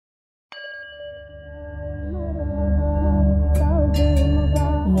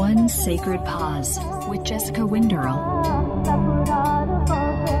One Sacred Pause with Jessica Winderl.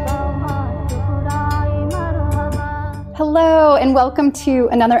 Hello, and welcome to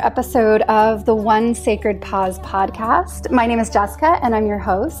another episode of the One Sacred Pause podcast. My name is Jessica, and I'm your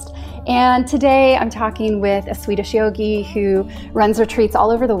host. And today I'm talking with a Swedish yogi who runs retreats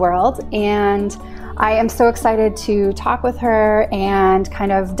all over the world. And I am so excited to talk with her and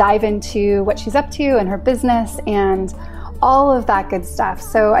kind of dive into what she's up to and her business and all of that good stuff.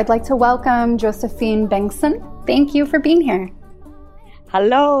 So I'd like to welcome Josephine Bengtsson. Thank you for being here.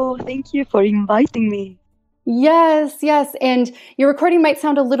 Hello, thank you for inviting me. Yes. And your recording might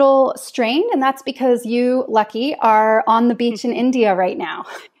sound a little strained, and that's because you, Lucky, are on the beach in India right now.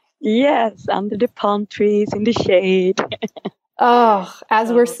 Yes, under the palm trees in the shade.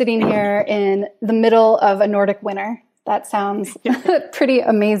 As we're sitting here in the middle of a Nordic winter. That sounds pretty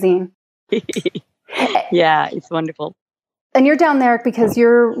amazing. Yeah, it's wonderful. And you're down there because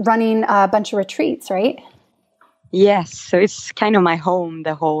you're running a bunch of retreats, right? Yes, so it's kind of my home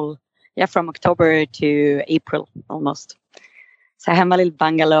from October to April almost. So I have my little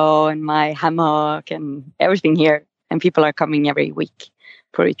bungalow and my hammock and everything here. And people are coming every week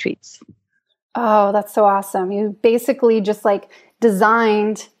for retreats. Oh, that's so awesome. You basically just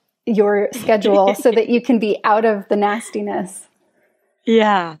designed your schedule so that you can be out of the nastiness.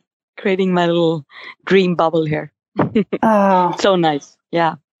 Yeah, creating my little dream bubble here. Oh, so nice.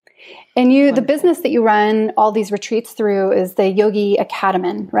 Yeah. And the business that you run all these retreats through is the Yogi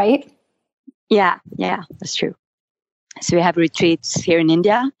Academy, right? Yeah, that's true. So we have retreats here in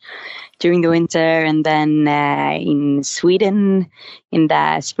India during the winter, and then in Sweden in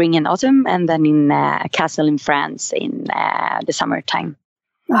the spring and autumn, and then in a castle in France in the summertime.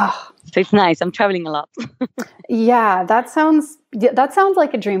 Oh. So it's nice. I'm traveling a lot. Yeah, that sounds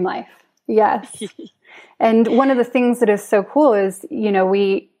like a dream life. Yes. And one of the things that is so cool is,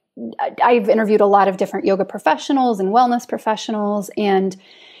 I've interviewed a lot of different yoga professionals and wellness professionals, and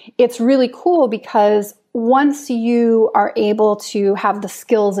it's really cool because once you are able to have the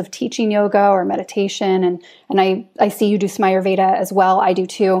skills of teaching yoga or meditation, and I see you do Smayurveda as well, I do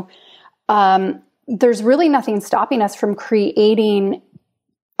too, there's really nothing stopping us from creating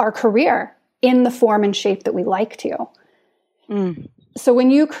our career in the form and shape that we like to. So when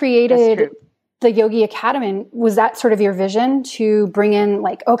you created the Yogi Academy, was that sort of your vision to bring in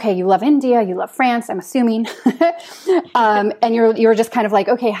you love India, you love France, I'm assuming, and you're just kind of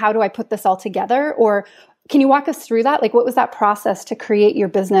okay, how do I put this all together? Or can you walk us through that? What was that process to create your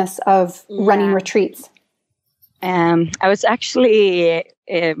business of running retreats? I was actually,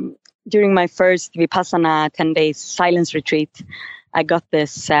 during my first Vipassana 10 days silence retreat, I got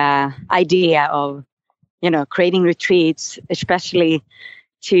this idea of, creating retreats, especially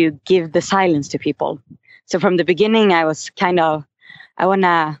to give the silence to people. So from the beginning, I was I want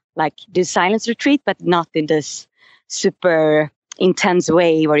to do silence retreat, but not in this super intense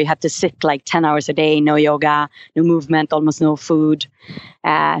way where you have to sit 10 hours a day, no yoga, no movement, almost no food.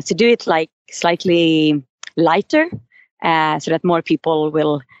 To do it slightly lighter, so that more people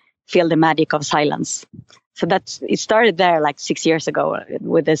will feel the magic of silence. So it started there 6 years ago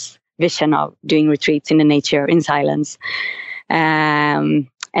with this vision of doing retreats in the nature, in silence.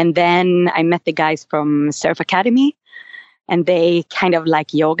 And then I met the guys from Surf Academy, and they kind of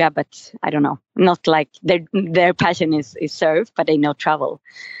like yoga, but I don't know, not their passion is surf, but they know travel.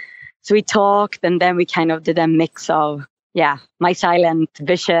 So we talked, and then we kind of did a mix of, my silent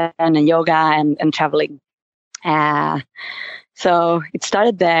vision and yoga and traveling. So it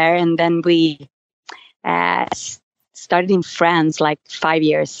started there, and then we started in France 5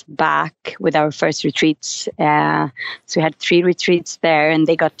 years back with our first retreats. So we had 3 retreats there, and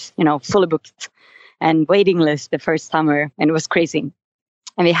they got, fully booked and waiting list the first summer, and it was crazy.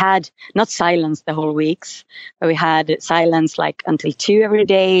 And we had not silence the whole weeks, but we had silence until 2 every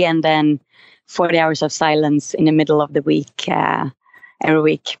day, and then 40 hours of silence in the middle of the week every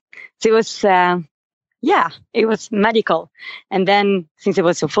week. So it was, it was magical. And then since it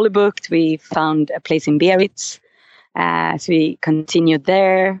was so fully booked, we found a place in Biarritz. So we continued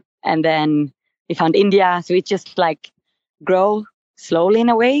there, and then we found India. So it just grow slowly in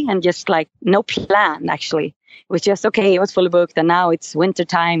a way, and just no plan actually. It was just, okay, it was fully booked, and now it's winter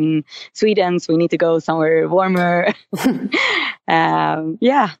time in Sweden, so we need to go somewhere warmer. So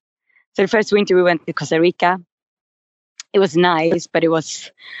the first winter we went to Costa Rica. It was nice, but it was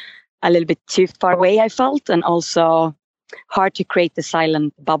a little bit too far away, I felt, and also hard to create the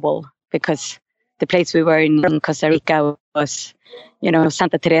silent bubble, because the place we were in Costa Rica was,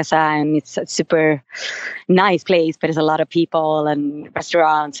 Santa Teresa, and it's a super nice place, but there's a lot of people and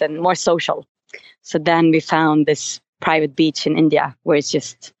restaurants and more social. So then we found this private beach in India, where it's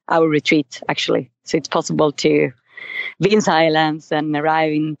just our retreat, actually. So it's possible to be in silence and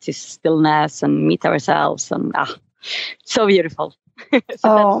arrive into stillness and meet ourselves. And so beautiful.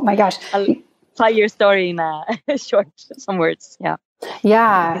 So my gosh. A 5-year story in short, some words. Yeah.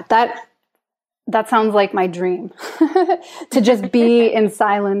 Yeah, that sounds like my dream, to just be in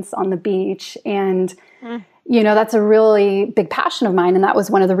silence on the beach. And, that's a really big passion of mine. And that was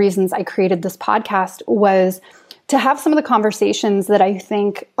one of the reasons I created this podcast, was to have some of the conversations that I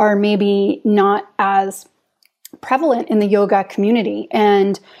think are maybe not as prevalent in the yoga community.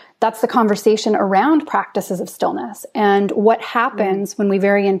 And that's the conversation around practices of stillness and what happens when we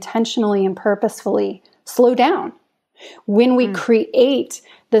very intentionally and purposefully slow down. When we create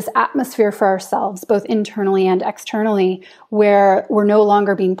this atmosphere for ourselves, both internally and externally, where we're no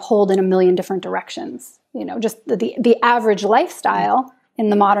longer being pulled in a million different directions. Just the average lifestyle in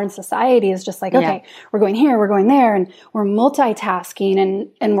the modern society is just like, okay, we're going here, we're going there, and we're multitasking,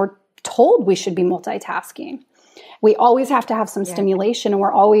 and we're told we should be multitasking. We always have to have some stimulation, and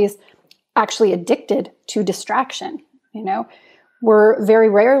we're always actually addicted to distraction. We're very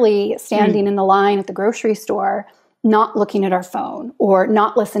rarely standing in the line at the grocery store not looking at our phone or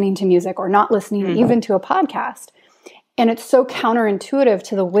not listening to music or not listening even to a podcast. And it's so counterintuitive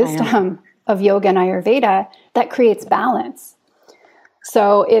to the wisdom of yoga and Ayurveda that creates balance.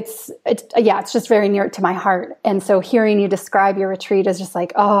 So it's just very near to my heart. And so hearing you describe your retreat is just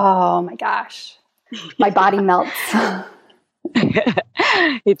like, oh my gosh, my body melts.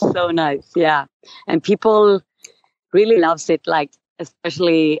 It's so nice. Yeah. And people really loves it, like,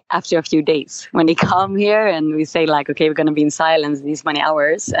 especially after a few days when they come here and we say like, okay, we're going to be in silence these many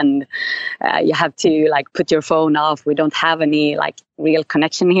hours, and you have to like put your phone off. We don't have any like real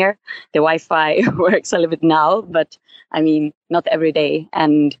connection here. The Wi-Fi works a little bit now, but I mean, not every day.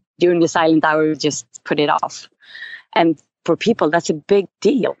 And during the silent hour, we just put it off. And for people, that's a big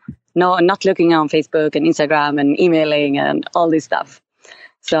deal. No, not looking on Facebook and Instagram and emailing and all this stuff.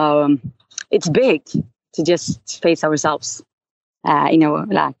 So it's big to just face ourselves.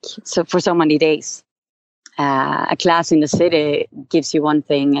 So for so many days, a class in the city gives you one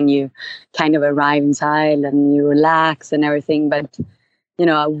thing and you kind of arrive inside and you relax and everything. But,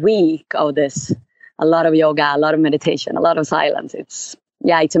 a week of this, a lot of yoga, a lot of meditation, a lot of silence. It's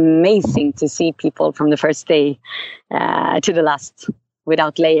amazing to see people from the first day to the last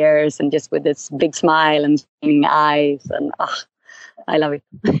without layers and just with this big smile and shining eyes. And I love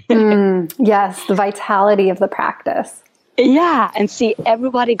it. Yes, the vitality of the practice. Yeah, and see,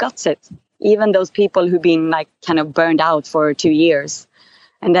 everybody got it. Even those people who've been like kind of burned out for 2 years.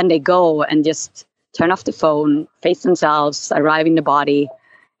 And then they go and just turn off the phone, face themselves, arrive in the body.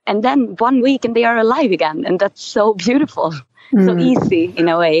 And then 1 week and they are alive again. And that's so beautiful. So easy in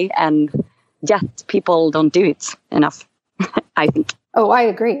a way. And yet people don't do it enough, I think. Oh, I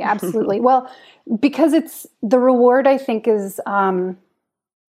agree. Absolutely. Well, because it's the reward, I think, is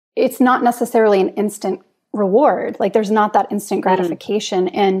it's not necessarily an instant reward. Like there's not that instant gratification.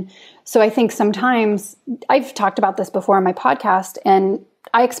 And so I think sometimes, I've talked about this before on my podcast, and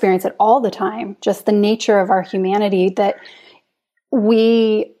I experience it all the time, just the nature of our humanity, that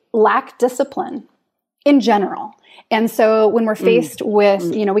we lack discipline in general. And so when we're faced with,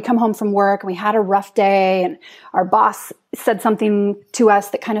 we come home from work and we had a rough day and our boss said something to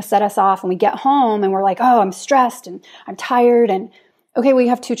us that kind of set us off, and we get home and we're like, oh, I'm stressed and I'm tired. And okay, we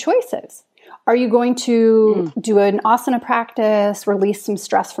have two choices. Are you going to do an asana practice, release some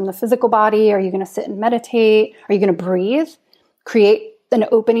stress from the physical body? Are you going to sit and meditate? Are you going to breathe, create an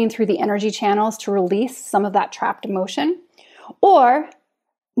opening through the energy channels to release some of that trapped emotion? Or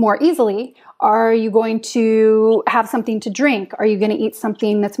more easily, are you going to have something to drink? Are you going to eat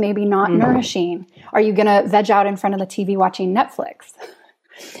something that's maybe not nourishing? Are you going to veg out in front of the TV watching Netflix?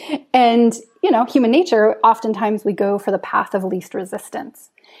 And, human nature, oftentimes we go for the path of least resistance.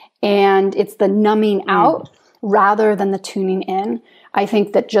 And it's the numbing out rather than the tuning in. I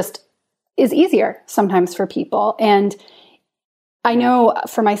think that just is easier sometimes for people. And I know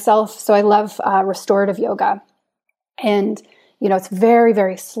for myself, so I love restorative yoga. And, it's very,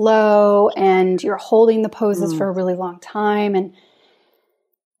 very slow and you're holding the poses for a really long time. And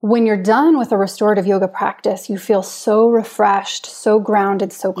when you're done with a restorative yoga practice, you feel so refreshed, so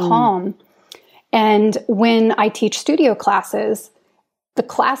grounded, so calm. And when I teach studio classes, the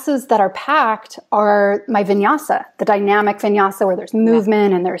classes that are packed are my vinyasa, the dynamic vinyasa where there's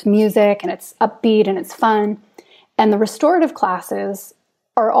movement and there's music and it's upbeat and it's fun. And the restorative classes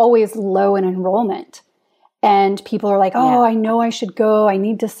are always low in enrollment. And people are like, oh, I know I should go. I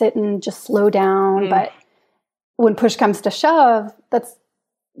need to sit and just slow down. But when push comes to shove, that's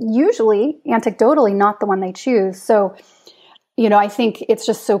usually, anecdotally, not the one they choose. So, I think it's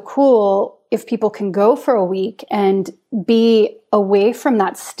just so cool if people can go for a week and be away from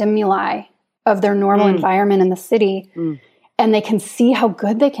that stimuli of their normal environment in the city, and they can see how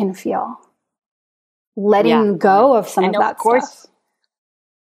good they can feel letting go of some of that stuff.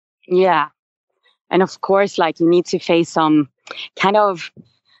 Yeah. And of course, like, you need to face some kind of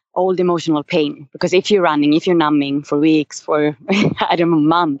old emotional pain, because if you're running, if you're numbing for weeks, for, I don't know, a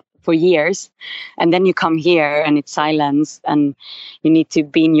month, for years, and then you come here and it's silence and you need to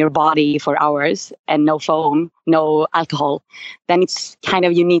be in your body for hours and no phone, no alcohol, then it's kind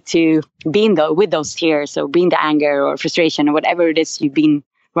of, you need to be in with those tears, or be in the anger or frustration or whatever it is you've been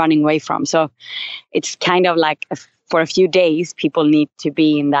running away from. So it's kind of like for a few days, people need to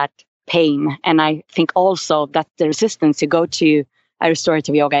be in that pain. And I think also that the resistance to go to a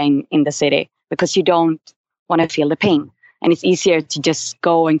restorative yoga in the city, because you don't want to feel the pain. And it's easier to just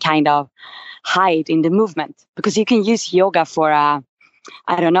go and kind of hide in the movement, because you can use yoga for,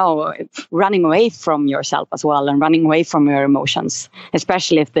 running away from yourself as well, and running away from your emotions,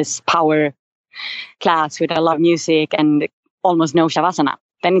 especially if this power class with a lot of music and almost no shavasana.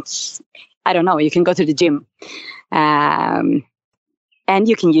 Then it's, you can go to the gym and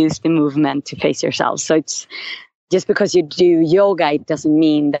you can use the movement to face yourself. So it's just because you do yoga, it doesn't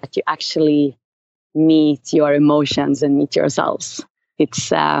mean that you actually meet your emotions and meet yourselves.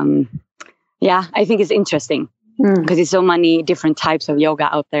 It's, I think it's interesting because there's so many different types of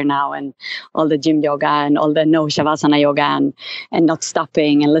yoga out there now, and all the gym yoga and all the no shavasana yoga and not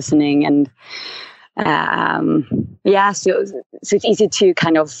stopping and listening. And so it's easy to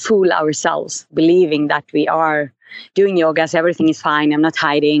kind of fool ourselves, believing that we are doing yoga, so everything is fine. I'm not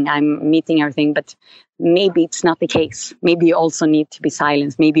hiding, I'm meeting everything, but maybe it's not the case. Maybe you also need to be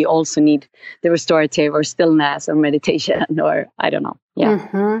silenced. Maybe you also need the restorative or stillness or meditation, or I don't know. Yeah.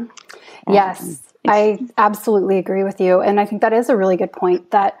 Mm-hmm. Yes, I absolutely agree with you. And I think that is a really good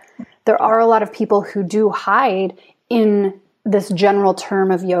point, that there are a lot of people who do hide in this general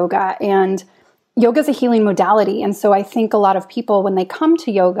term of yoga, and yoga is a healing modality. And so I think a lot of people, when they come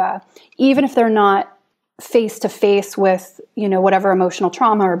to yoga, even if they're not face to face with, whatever emotional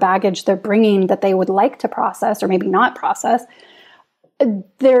trauma or baggage they're bringing that they would like to process or maybe not process,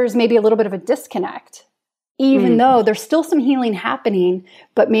 there's maybe a little bit of a disconnect, even though there's still some healing happening,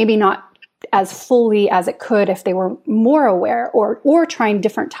 but maybe not as fully as it could if they were more aware or trying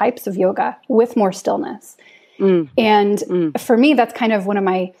different types of yoga with more stillness. And for me, that's kind of one of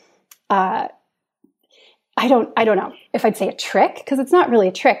my, I don't know if I'd say a trick, because it's not really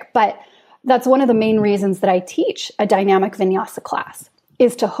a trick, but that's one of the main reasons that I teach a dynamic vinyasa class,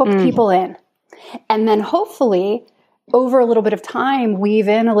 is to hook people in. And then hopefully over a little bit of time, weave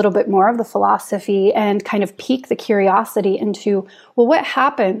in a little bit more of the philosophy and kind of pique the curiosity into, well, what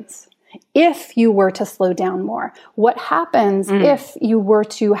happens if you were to slow down more? What happens if you were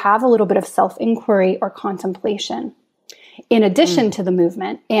to have a little bit of self-inquiry or contemplation in addition to the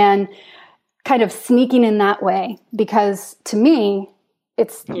movement, and kind of sneaking in that way? Because to me,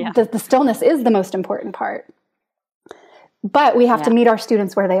 it's the stillness is the most important part. But we have to meet our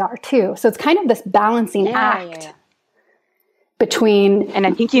students where they are too. So it's kind of this balancing act between... And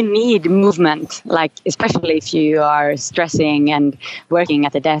I think you need movement, like especially if you are stressing and working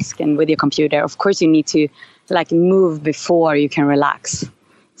at the desk and with your computer. Of course, you need to like move before you can relax.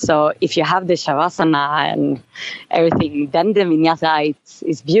 So if you have the shavasana and everything, then the vinyasa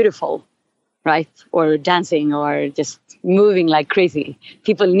is beautiful, right? Or dancing or just moving like crazy.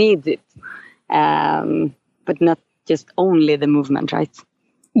 People need it, but not just only the movement, right?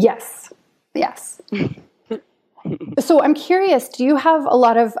 Yes. So I'm curious, do you have a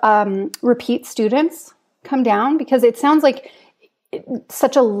lot of repeat students come down? Because it sounds like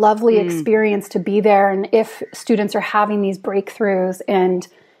such a lovely experience to be there, and if students are having these breakthroughs, and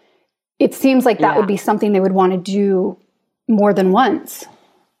it seems like that would be something they would want to do more than once.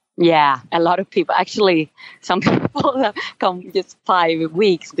 Yeah, a lot of people. Actually, some people have come just 5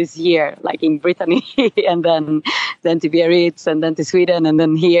 weeks this year, like in Brittany, and then to Biarritz, and then to Sweden, and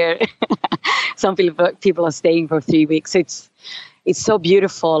then here. Some people are staying for 3 weeks. So it's so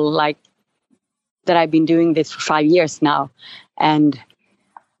beautiful, like that I've been doing this for 5 years now, and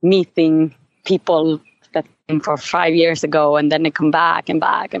meeting people that came for 5 years ago, and then they come back and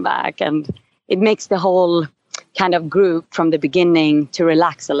back and back, and it makes the whole kind of group from the beginning to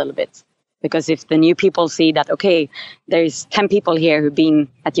relax a little bit. Because if the new people see that, okay, there's 10 people here who've been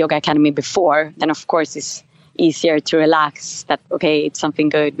at Yoga Academy before, then of course it's easier to relax that, okay, it's something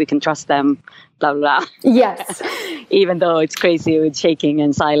good, we can trust them, blah, blah, blah. Yes. Even though it's crazy with shaking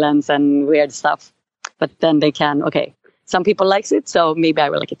and silence and weird stuff. But then they can, okay, some people likes it, so maybe I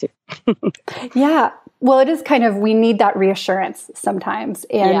will like it too. Yeah. Well, it is kind of, we need that reassurance sometimes.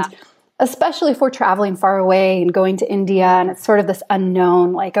 And especially if we're traveling far away and going to India and it's sort of this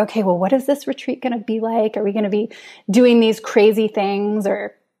unknown, like, okay, well, what is this retreat going to be like? Are we going to be doing these crazy things?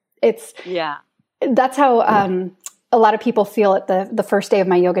 Or that's how a lot of people feel at the first day of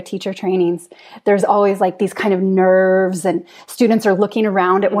my yoga teacher trainings. There's always like these kind of nerves, and students are looking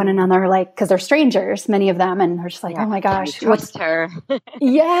around at one another, like, because they're strangers, many of them, and they're just like, oh my gosh, what's her?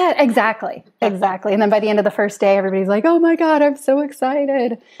 Yeah, exactly. And then by the end of the first day, everybody's like, oh my God, I'm so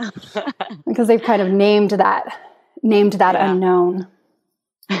excited. Because they've kind of named that unknown.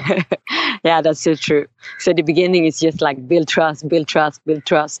 Yeah, that's so true. So the beginning is just like build trust.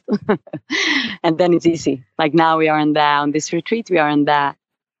 And then it's easy. Like now we are on this retreat, we are on the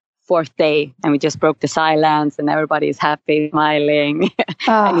 4th day and we just broke the silence and everybody is happy, smiling.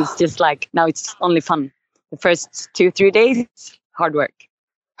 And it's just like, now it's only fun. The first 2-3 days, it's hard work.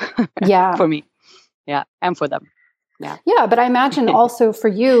 Yeah. For me. Yeah. And for them. Yeah. Yeah. But I imagine also for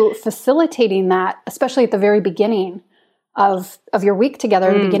you facilitating that, especially at the very beginning of your week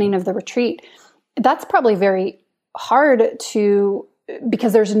together, the beginning of the retreat, that's probably very hard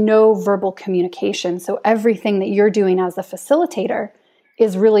because there's no verbal communication. So everything that you're doing as a facilitator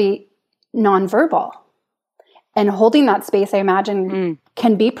is really nonverbal. And holding that space, I imagine,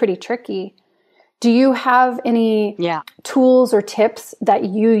 can be pretty tricky. Do you have any tools or tips that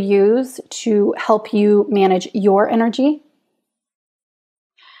you use to help you manage your energy?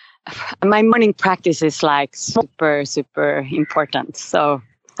 My morning practice is like super, super important. So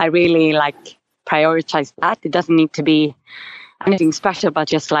I really like prioritize that. It doesn't need to be anything special, but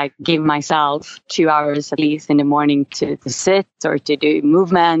just like give myself 2 hours at least in the morning to sit or to do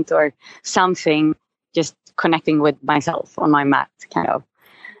movement or something, just connecting with myself on my mat, kind of.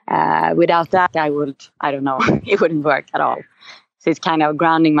 Without that, I don't know, it wouldn't work at all. So it's kind of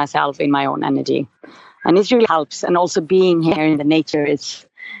grounding myself in my own energy. And it really helps. And also being here in the nature is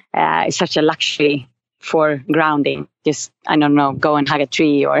such a luxury for grounding. Just, I don't know, go and hug a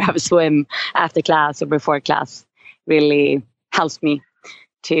tree or have a swim after class or before class really helps me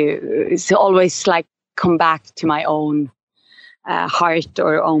to always like come back to my own heart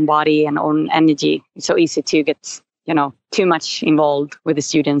or own body and own energy. It's so easy to get, too much involved with the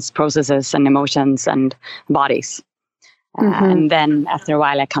students' processes and emotions and bodies. And then after a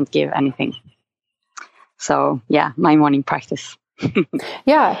while, I can't give anything. So yeah, my morning practice.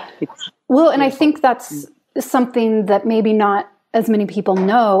 Yeah. Well, and I think that's something that maybe not as many people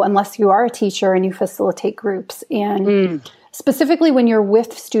know unless you are a teacher and you facilitate groups. And specifically when you're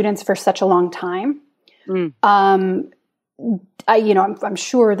with students for such a long time, I'm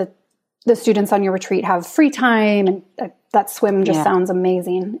sure that the students on your retreat have free time, and that swim just sounds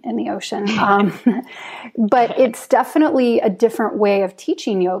amazing in the ocean. But it's definitely a different way of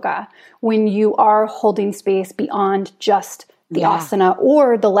teaching yoga when you are holding space beyond just the asana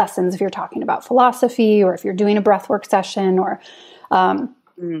or the lessons, if you're talking about philosophy or if you're doing a breathwork session or a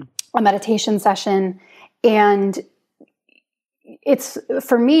meditation session. And it's,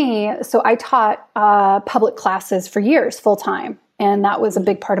 for me, so I taught public classes for years full time. And that was a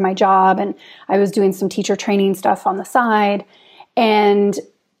big part of my job. And I was doing some teacher training stuff on the side. And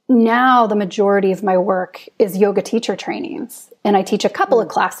now the majority of my work is yoga teacher trainings. And I teach a couple of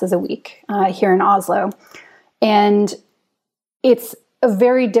classes a week here in Oslo. And it's a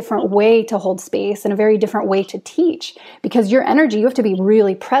very different way to hold space and a very different way to teach, because your energy, you have to be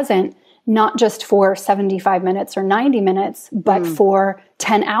really present, not just for 75 minutes or 90 minutes, but for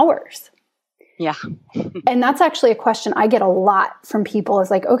 10 hours. Yeah. And that's actually a question I get a lot from people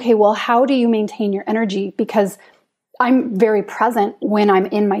is like, okay, well, how do you maintain your energy? Because I'm very present when I'm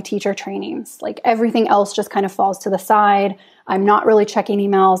in my teacher trainings. Like everything else just kind of falls to the side. I'm not really checking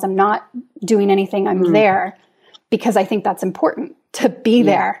emails. I'm not doing anything. I'm there because I think that's important to be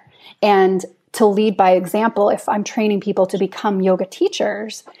there and to lead by example. If I'm training people to become yoga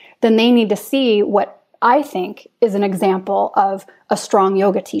teachers, then they need to see what I think is an example of a strong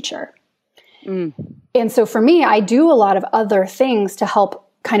yoga teacher. And so for me, I do a lot of other things to help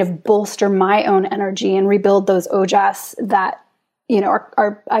kind of bolster my own energy and rebuild those ojas that,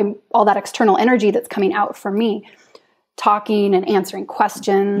 are all that external energy that's coming out for me, talking and answering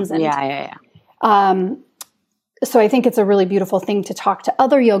questions. And, so I think it's a really beautiful thing to talk to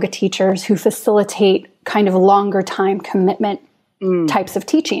other yoga teachers who facilitate kind of longer time commitment types of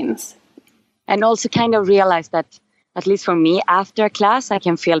teachings. And also kind of realize that, at least for me, after a class, I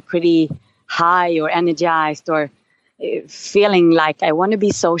can feel pretty high or energized or feeling like I want to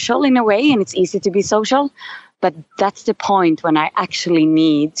be social in a way, and it's easy to be social. But that's the point when I actually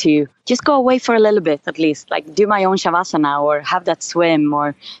need to just go away for a little bit, at least, like do my own shavasana or have that swim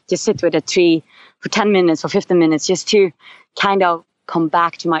or just sit with a tree for 10 minutes or 15 minutes, just to kind of come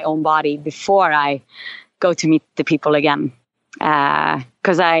back to my own body before I go to meet the people again.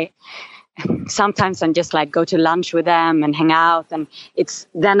 Because sometimes I'm just like go to lunch with them and hang out, and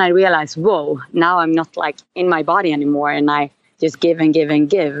then I realize, whoa, now I'm not like in my body anymore, and I just give and give and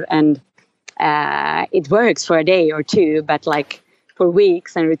give, and it works for a day or two, but like for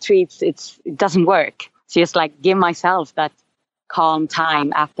weeks and retreats, it doesn't work. So just like give myself that calm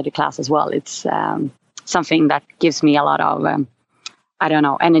time after the class as well. It's something that gives me a lot of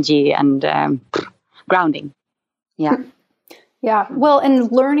energy and grounding. Yeah. Yeah. Well,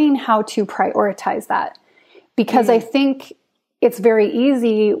 and learning how to prioritize that, because I think it's very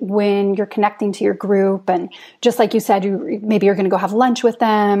easy when you're connecting to your group, and just like you said, maybe you're going to go have lunch with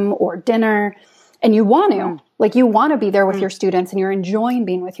them or dinner, and you want to be there with your students and you're enjoying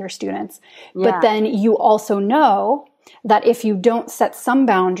being with your students. Yeah. But then you also know that if you don't set some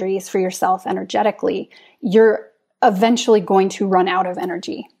boundaries for yourself energetically, you're eventually going to run out of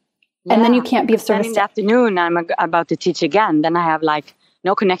energy. Yeah. And then you can't be of service. And in the afternoon, I'm about to teach again. Then I have like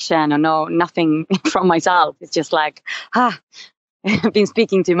no connection or nothing from myself. It's just like, I've been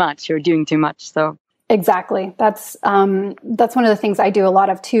speaking too much or doing too much. So exactly. That's one of the things I do a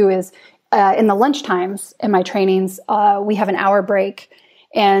lot of too, is in the lunch times in my trainings, we have an hour break,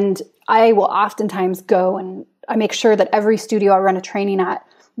 and I will oftentimes go and I make sure that every studio I run a training at,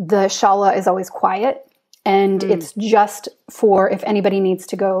 the shala is always quiet. And it's just for if anybody needs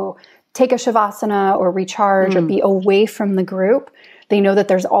to go take a shavasana or recharge or be away from the group, they know that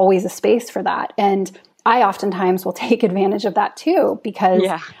there's always a space for that. And I oftentimes will take advantage of that too, because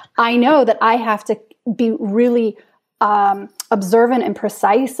I know that I have to be really observant and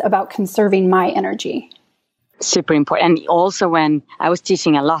precise about conserving my energy. Super important. And also when I was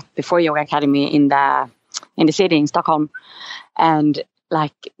teaching a lot before Yoga Academy in the city in Stockholm, and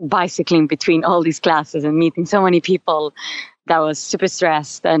like bicycling between all these classes and meeting so many people, that was super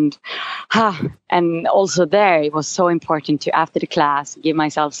stressed. And also there, it was so important to, after the class, give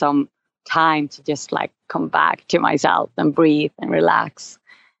myself some time to just like come back to myself and breathe and relax,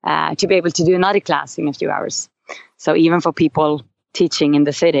 to be able to do another class in a few hours. So even for people teaching in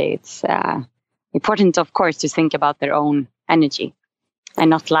the city, it's important, of course, to think about their own energy and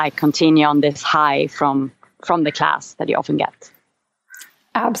not like continue on this high from the class that you often get.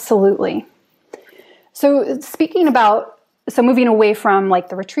 Absolutely. So speaking about, moving away from like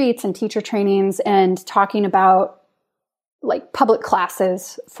the retreats and teacher trainings and talking about like public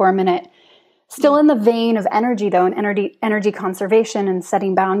classes for a minute, still in the vein of energy though, and energy conservation and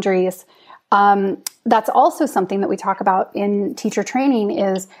setting boundaries. That's also something that we talk about in teacher training,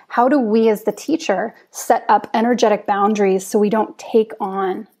 is how do we as the teacher set up energetic boundaries so we don't take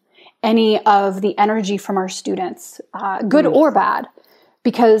on any of the energy from our students, good or bad.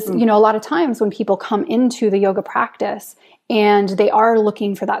 Because, a lot of times when people come into the yoga practice and they are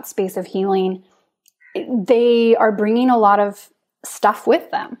looking for that space of healing, they are bringing a lot of stuff with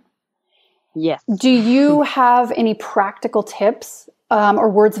them. Yes. Do you have any practical tips or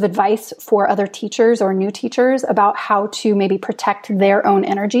words of advice for other teachers or new teachers about how to maybe protect their own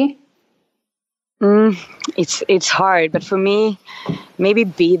energy? It's hard, but for me, maybe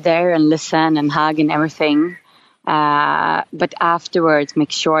be there and listen and hug and everything. But afterwards,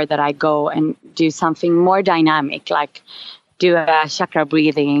 make sure that I go and do something more dynamic, like do a chakra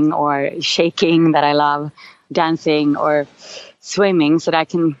breathing or shaking that I love, dancing or swimming, so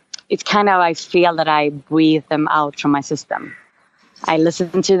that I feel that I breathe them out from my system. I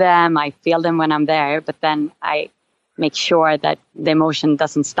listen to them, I feel them when I'm there, but then I make sure that the emotion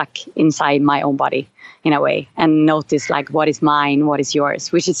doesn't stuck inside my own body in a way, and notice like what is mine, what is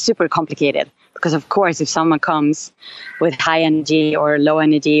yours, which is super complicated. Because of course, if someone comes with high energy or low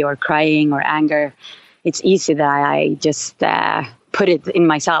energy or crying or anger, it's easy that I just put it in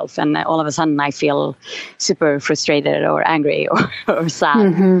myself, and all of a sudden I feel super frustrated or angry or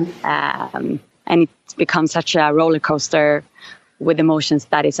sad. And it becomes such a roller coaster with emotions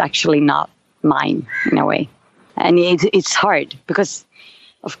that is actually not mine in a way. And it's hard because,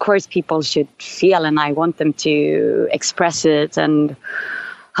 of course, people should feel, and I want them to express it. And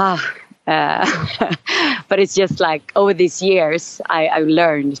but it's just like over these years, I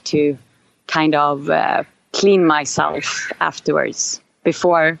learned to kind of clean myself afterwards.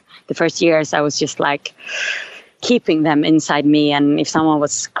 Before the first years, I was just like keeping them inside me. And if someone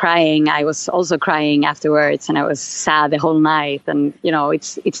was crying, I was also crying afterwards, and I was sad the whole night. And,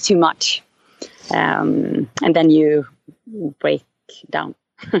 it's too much. And then you break down.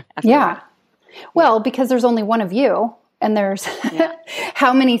 Yeah. Well, because there's only one of you and there's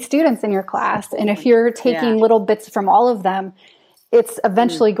how many students in your class. And if you're taking little bits from all of them, it's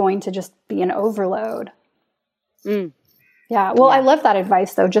eventually going to just be an overload. Yeah. Well, I love that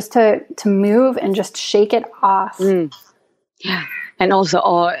advice though, just to move and just shake it off. Yeah. And also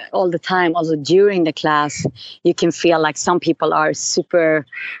all the time, also during the class, you can feel like some people are super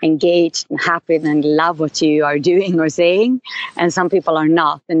engaged and happy and love what you are doing or saying. And some people are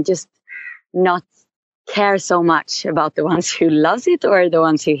not, and just not care so much about the ones who loves it or the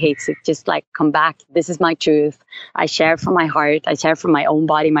ones who hates it. Just like, come back. This is my truth. I share from my heart. I share from my own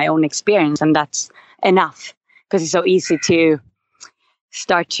body, my own experience. And that's enough, because it's so easy to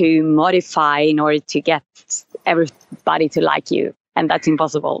start to modify in order to get everybody to like you. And that's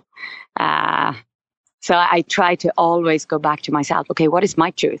impossible. So I try to always go back to myself. Okay, what is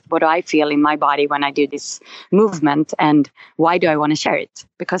my truth? What do I feel in my body when I do this movement? And why do I want to share it?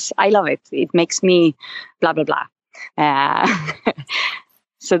 Because I love it. It makes me blah, blah, blah.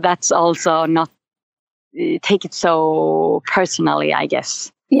 So that's also not take it so personally, I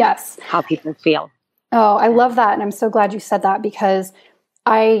guess. Yes. How people feel. Oh, I love that. And I'm so glad you said that, because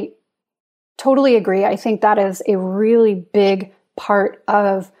I totally agree. I think that is a really big part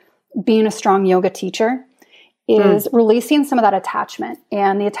of being a strong yoga teacher, is releasing some of that attachment,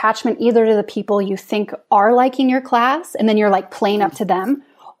 and the attachment either to the people you think are liking your class and then you're like playing up to them,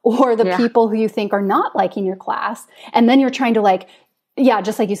 or the people who you think are not liking your class. And then you're trying to like,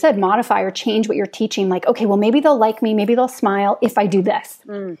 just like you said, modify or change what you're teaching. Like, okay, well, maybe they'll like me. Maybe they'll smile if I do this,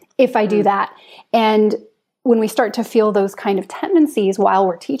 if I do that. And when we start to feel those kind of tendencies while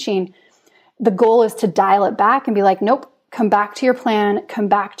we're teaching, the goal is to dial it back and be like, nope, come back to your plan, come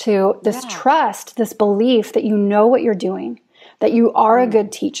back to this trust, this belief that you know what you're doing, that you are a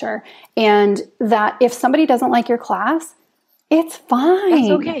good teacher, and that if somebody doesn't like your class, it's fine.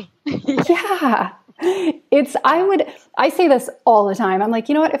 That's okay. I say this all the time. I'm like,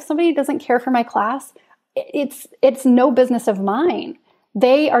 you know what? If somebody doesn't care for my class, it's no business of mine.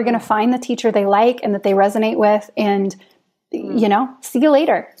 They are going to find the teacher they like and that they resonate with, and see you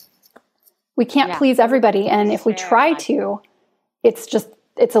later. We can't please everybody. And if we try to, it's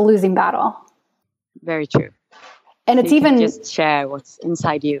a losing battle. Very true. And it's even just share what's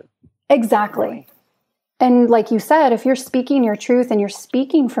inside you. Exactly. And like you said, if you're speaking your truth and you're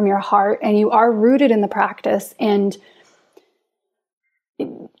speaking from your heart and you are rooted in the practice and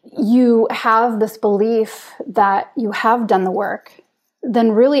you have this belief that you have done the work,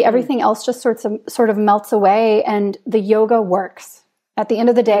 then really everything else just sort of melts away, and the yoga works. At the end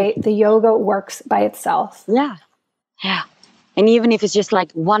of the day, the yoga works by itself. Yeah. And even if it's just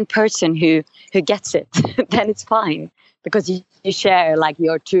like one person who gets it, then it's fine, because you share like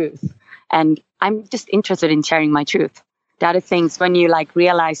your truth. And I'm just interested in sharing my truth. The other things, when you like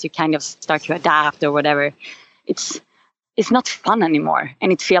realize you kind of start to adapt or whatever, it's not fun anymore,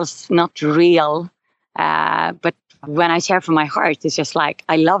 and it feels not real. But when I share from my heart, it's just like,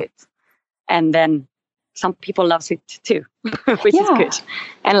 I love it. And then some people loves it too, which is good.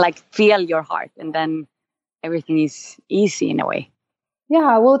 And like feel your heart, and then everything is easy in a way.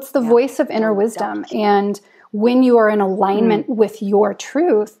 Yeah, well, it's the voice of inner wisdom. And when you are in alignment with your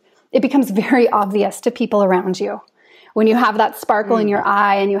truth, it becomes very obvious to people around you. When you have that sparkle in your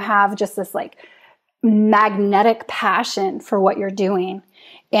eye and you have just this like magnetic passion for what you're doing.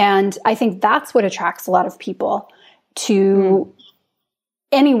 And I think that's what attracts a lot of people to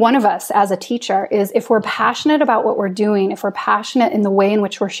any one of us as a teacher, is if we're passionate about what we're doing, if we're passionate in the way in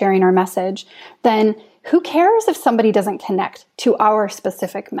which we're sharing our message, then who cares if somebody doesn't connect to our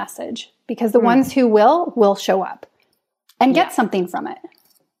specific message? Because the ones who will show up and get something from it.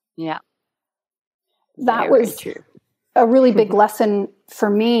 Yeah. That was true. A really big lesson for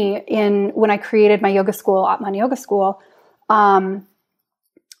me when I created my yoga school, Atman Yoga School. A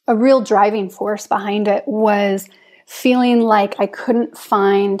real driving force behind it was feeling like I couldn't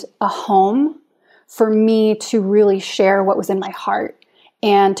find a home for me to really share what was in my heart,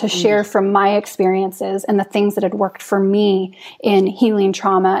 and to share from my experiences and the things that had worked for me in healing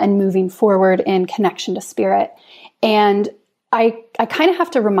trauma and moving forward in connection to spirit. And I kind of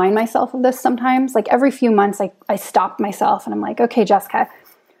have to remind myself of this sometimes. Like every few months, I stop myself and I'm like, okay, Jessica,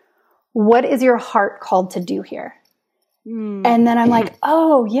 what is your heart called to do here? And then I'm like,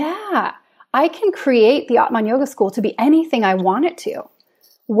 oh yeah, I can create the Atman Yoga School to be anything I want it to.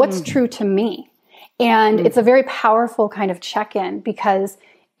 What's true to me? And it's a very powerful kind of check-in, because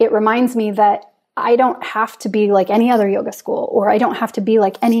it reminds me that I don't have to be like any other yoga school, or I don't have to be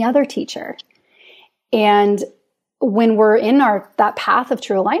like any other teacher. And when we're in that path of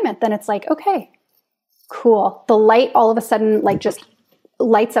true alignment, then it's like, okay, cool. The light all of a sudden like just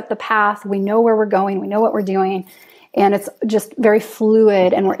lights up the path. We know where we're going. We know what we're doing. And it's just very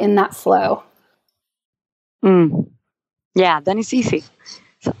fluid and we're in that flow. Yeah, then it's easy.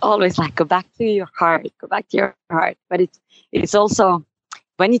 It's always like, go back to your heart. But it's also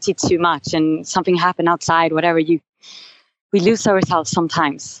when you teach too much and something happen outside, whatever, we lose ourselves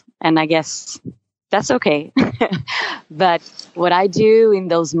sometimes. And I guess that's okay. But what I do in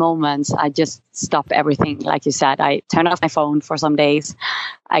those moments, I just stop everything. Like you said, I turn off my phone for some days.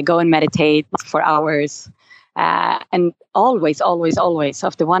 I go and meditate for hours. And always,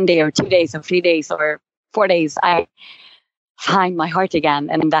 after 1 day or 2 days or 3 days or 4 days, I find my heart again.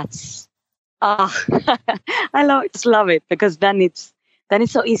 And that's, I just love it, because then it's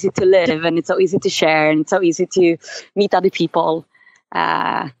so easy to live, and it's so easy to share, and it's so easy to meet other people.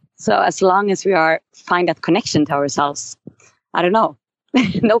 So as long as we find that connection to ourselves, I don't know,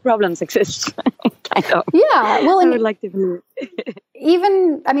 no problems exist. Kind of. Yeah. Well, I would like to believe.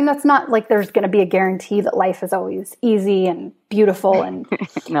 Even, I mean, that's not like there's going to be a guarantee that life is always easy and beautiful, and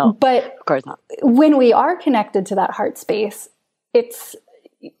no, but of course not. When we are connected to that heart space, it's,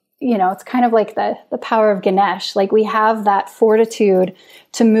 it's kind of like the power of Ganesh. Like, we have that fortitude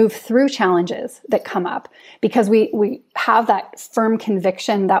to move through challenges that come up, because we have that firm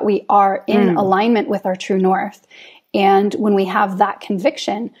conviction that we are in alignment with our true north. And when we have that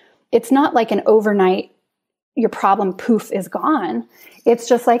conviction, it's not like an overnight, your problem poof is gone. It's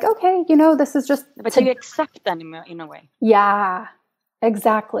just like, okay, this is just. But you accept them in a way. Yeah,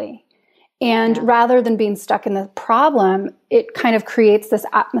 exactly. And rather than being stuck in the problem, it kind of creates this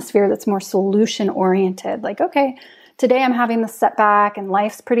atmosphere that's more solution oriented. Like, okay, today I'm having this setback and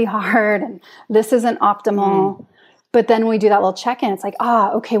life's pretty hard and this isn't optimal. But then when we do that little check-in, it's like,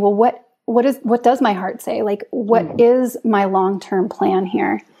 okay, well, what does my heart say? Like, what is my long-term plan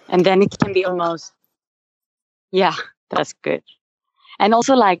here? And then it can be almost, yeah, that's good. And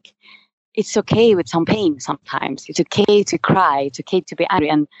also, like, it's okay with some pain sometimes. It's okay to cry. It's okay to be angry.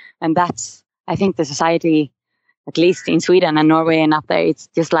 And that's, I think, the society, at least in Sweden and Norway and up there, it's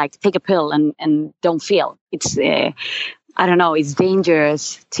just like, take a pill and don't feel. It's, I don't know, it's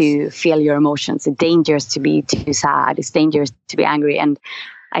dangerous to feel your emotions. It's dangerous to be too sad. It's dangerous to be angry. And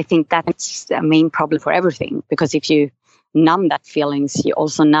I think that's the main problem for everything. Because if you numb that feelings, you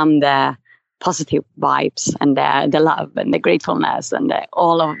also numb the positive vibes and the love and the gratefulness and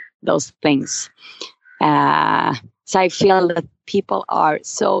all of those things. So I feel that people are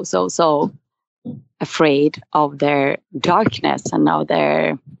so afraid of their darkness and of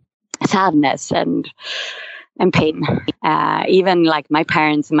their sadness and pain. Even like my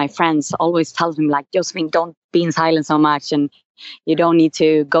parents and my friends always tell them, like, Josephine, don't be in silence so much, and you don't need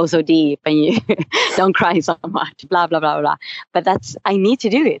to go so deep, and you don't cry so much, blah, blah, blah, blah. But I need to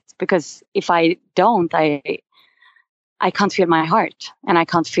do it, because if I don't, I can't feel my heart, and I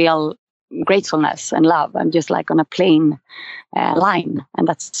can't feel gratefulness and love. I'm just like on a plain line, and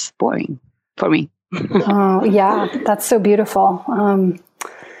that's boring for me. Oh, yeah, that's so beautiful.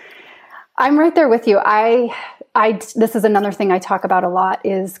 I'm right there with you. This is another thing I talk about a lot,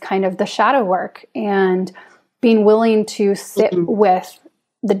 is kind of the shadow work and being willing to sit with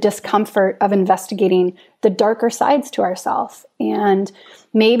the discomfort of investigating the darker sides to ourselves, and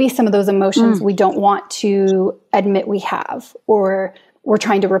maybe some of those emotions we don't want to admit we have, or we're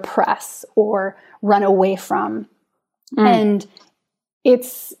trying to repress or run away from. And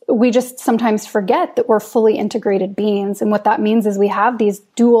we just sometimes forget that we're fully integrated beings. And what that means is we have these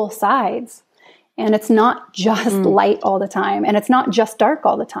dual sides, and it's not just light all the time, and it's not just dark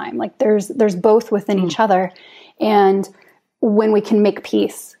all the time. Like, there's both within each other. And when we can make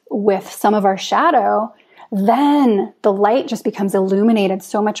peace with some of our shadow, then the light just becomes illuminated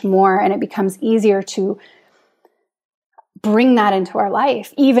so much more, and it becomes easier to bring that into our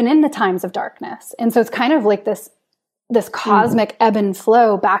life, even in the times of darkness. And so it's kind of like this cosmic ebb and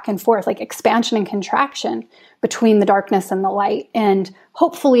flow back and forth, like expansion and contraction between the darkness and the light, and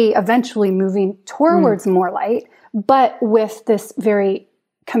hopefully eventually moving towards more light, but with this very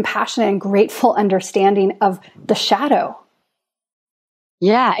compassionate and grateful understanding of the shadow.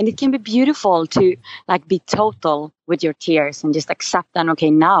 Yeah, and it can be beautiful to like be total with your tears and just accept that,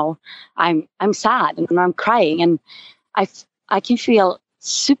 okay, now I'm sad and I'm crying, and I can feel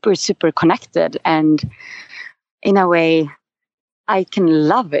super, super connected, and in a way I can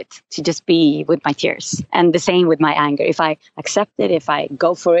love it to just be with my tears. And the same with my anger. If I accept it, if I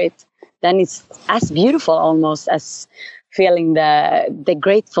go for it, then it's as beautiful almost as feeling the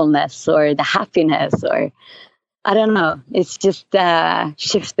gratefulness or the happiness, or I don't know. It's just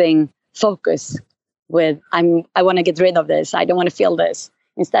shifting focus with I want to get rid of this. I don't want to feel this.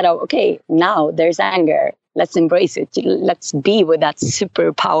 Instead of, okay, now there's anger. let's embrace it. Let's be with that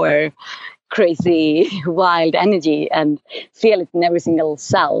superpower, crazy, wild energy and feel it in every single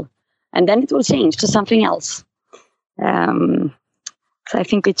cell. And then it will change to something else. So I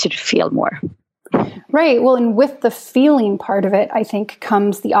think we should feel more. Right. Well, and with the feeling part of it, I think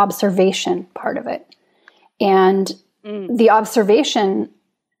comes the observation part of it. And the observation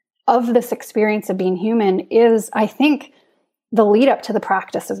of this experience of being human is, I think, the lead up to the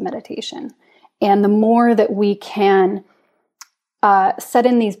practice of meditation. And the more that we can set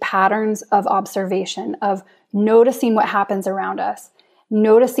in these patterns of observation, of noticing what happens around us,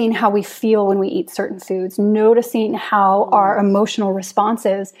 noticing how we feel when we eat certain foods, noticing how our emotional response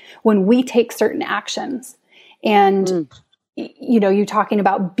is when we take certain actions. And, you talking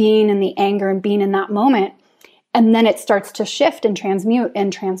about being in the anger and being in that moment, and then it starts to shift and transmute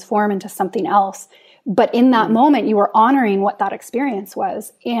and transform into something else. But in that moment, you are honoring what that experience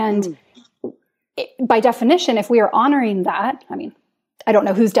was. And by definition, if we are honoring that, I mean, I don't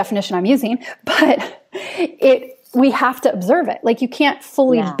know whose definition I'm using, but we have to observe it. Like, you can't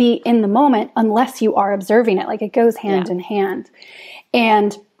fully be in the moment unless you are observing it. Like, it goes hand in hand.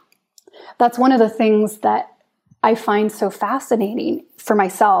 And that's one of the things that I find so fascinating for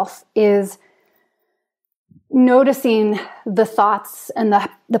myself, is noticing the thoughts and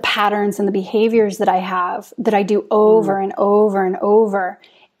the patterns and the behaviors that I have, that I do over and over and over.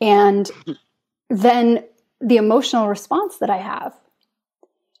 And then the emotional response that I have.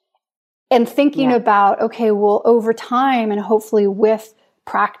 And thinking about, okay, well, over time and hopefully with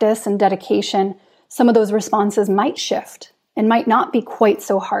practice and dedication, some of those responses might shift and might not be quite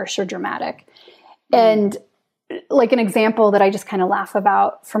so harsh or dramatic. And like an example that I just kind of laugh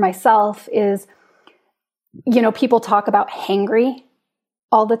about for myself is, people talk about hangry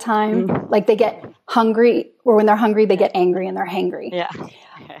all the time. Like, they get hungry, or when they're hungry, they get angry and they're hangry. Yeah.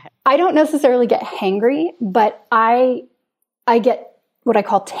 I don't necessarily get hangry, but I get what I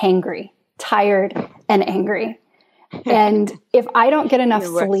call tangry. Tired and angry. And if I don't get enough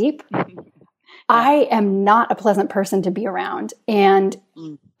sleep, I am not a pleasant person to be around. And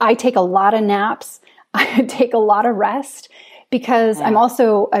I take a lot of naps. I take a lot of rest, because I'm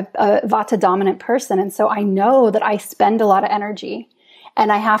also a Vata dominant person. And so I know that I spend a lot of energy,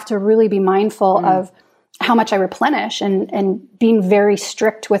 and I have to really be mindful of how much I replenish, and being very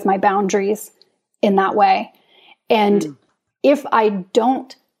strict with my boundaries in that way. And if I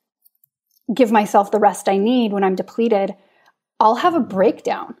don't give myself the rest I need when I'm depleted, I'll have a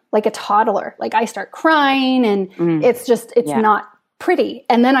breakdown like a toddler. Like, I start crying, and it's not pretty.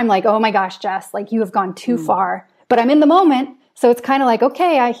 And then I'm like, oh my gosh, Jess, like, you have gone too far. But I'm in the moment. So it's kind of like,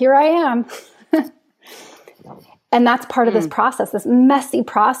 okay, here I am. And that's part of this process, this messy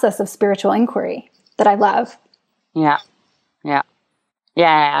process of spiritual inquiry that I love. Yeah.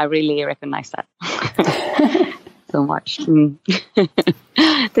 I really recognize that. So much.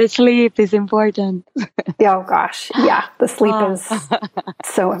 The sleep is important. Oh gosh. Yeah. The sleep is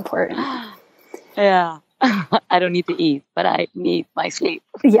so important. Yeah. I don't need to eat, but I need my sleep.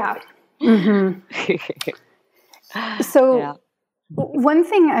 Yeah. So one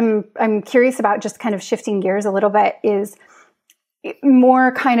thing I'm curious about, just kind of shifting gears a little bit, is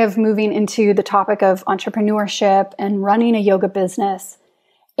more kind of moving into the topic of entrepreneurship and running a yoga business.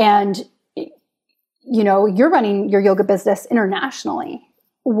 And you're running your yoga business internationally,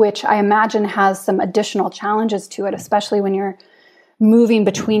 which I imagine has some additional challenges to it, especially when you're moving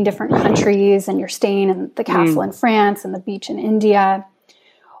between different countries and you're staying in the castle in France and the beach in India.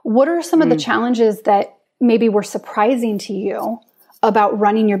 What are some of the challenges that maybe were surprising to you about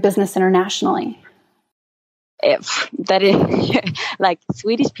running your business internationally? That is, like,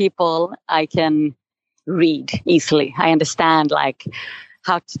 Swedish people, I can read easily. I understand, like,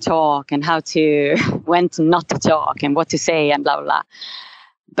 how to talk and when to not to talk and what to say and blah, blah, blah.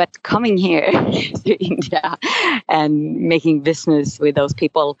 But coming here to India and making business with those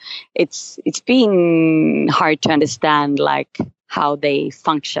people, it's been hard to understand, like, how they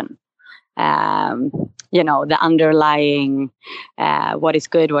function. The underlying, what is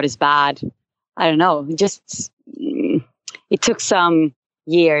good, what is bad. I don't know. It took some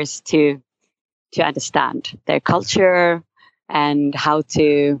years to understand their culture and how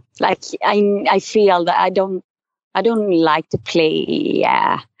to, like, I feel that I don't like to play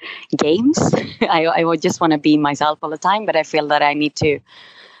games. I would just want to be myself all the time, but I feel that I need to,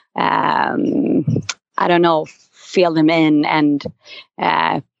 feel them in and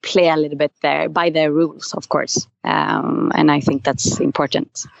play a little bit there by their rules, of course. And I think that's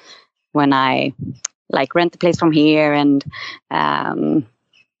important when I, like, rent the place from here and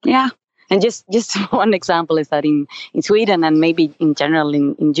And just one example is that in Sweden and maybe in general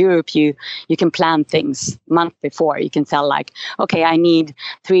in Europe, you can plan things month before. You can tell like, okay, I need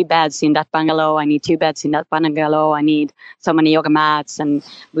 3 beds in that bungalow. I need 2 beds in that bungalow. I need so many yoga mats, and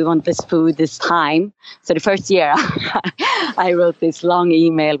we want this food this time. So the first year, I wrote this long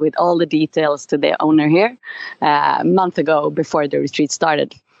email with all the details to the owner here a month ago before the retreat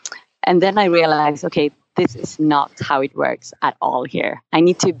started. And then I realized, okay, this is not how it works at all here. I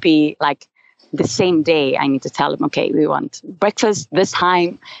need to be like the same day. I need to tell them, okay, we want breakfast this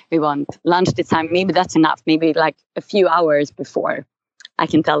time. We want lunch this time. Maybe that's enough. Maybe like a few hours before I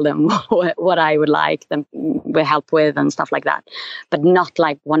can tell them what I would like them to help with and stuff like that. But not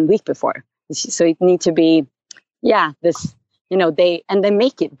like 1 week before. So it needs to be, this, they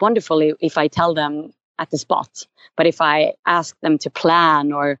make it wonderfully if I tell them at the spot. But if I ask them to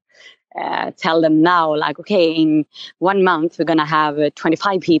plan or tell them now, like, okay, in 1 month, we're going to have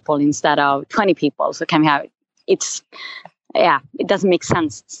 25 people instead of 20 people. So can we have it doesn't make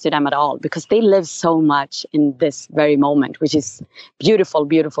sense to them at all because they live so much in this very moment, which is beautiful,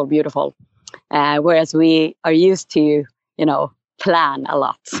 beautiful, beautiful. Whereas we are used to, plan a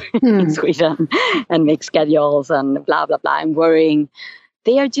lot in Sweden and make schedules and blah, blah, blah, and worrying.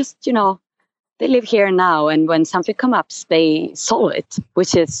 They are just, they live here now. And when something comes up, they solve it,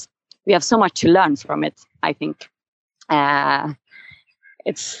 which is, we have so much to learn from it, I think. I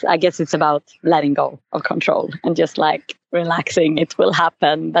guess it's about letting go of control and just like relaxing. It will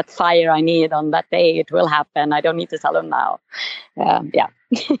happen. That fire I need on that day, it will happen. I don't need to tell them now.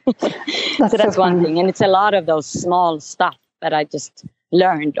 So that's one thing. And it's a lot of those small stuff that I just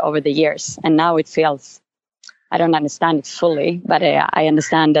learned over the years. And now it feels, I don't understand it fully, but I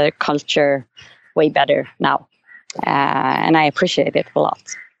understand the culture way better now. And I appreciate it a lot.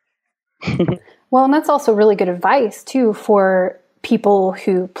 Well, and that's also really good advice too for people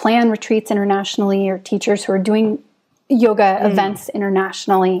who plan retreats internationally or teachers who are doing yoga events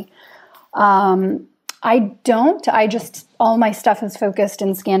internationally. All my stuff is focused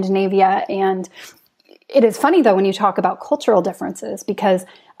in Scandinavia. And it is funny though, when you talk about cultural differences, because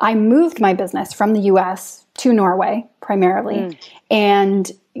I moved my business from the US to Norway primarily.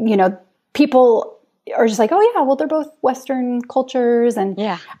 And, people are just like, oh yeah, well, they're both Western cultures. And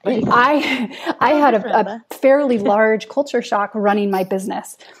I had a fairly large culture shock running my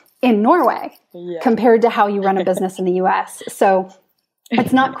business in Norway compared to how you run a business in the US. So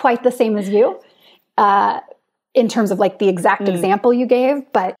it's not quite the same as you in terms of like the exact example you gave,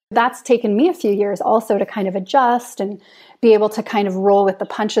 but that's taken me a few years also to kind of adjust and be able to kind of roll with the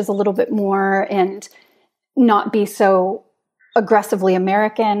punches a little bit more and not be so aggressively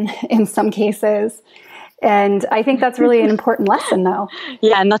American in some cases. And I think that's really an important lesson though.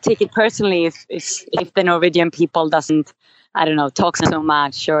 Yeah, and not take it personally if the Norwegian people doesn't, I don't know, talk so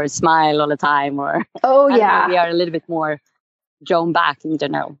much or smile all the time or we are a little bit more drawn back in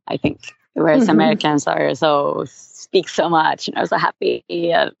general, I think. Whereas Americans are speak so much and are so happy.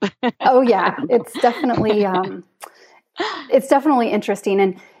 Oh yeah, it's definitely interesting.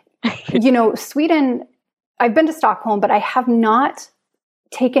 And Sweden, I've been to Stockholm, but I have not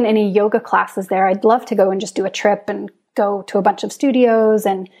taken any yoga classes there. I'd love to go and just do a trip and go to a bunch of studios.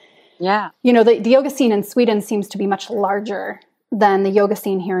 And the yoga scene in Sweden seems to be much larger than the yoga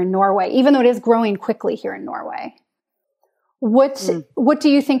scene here in Norway, even though it is growing quickly here in Norway. What do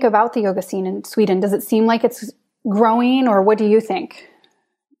you think about the yoga scene in Sweden? Does it seem like it's growing, or what do you think?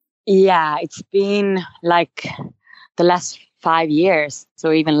 Yeah, it's been like the last 5 years,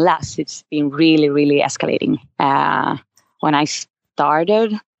 so even less. It's been really, really escalating. When I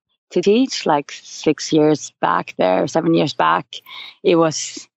started to teach, like 7 years back, it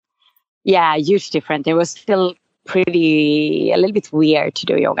was, huge different. It was still a little bit weird to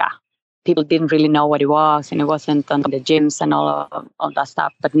do yoga. People didn't really know what it was, and it wasn't on the gyms and all that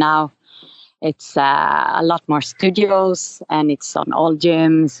stuff. But now it's a lot more studios, and it's on all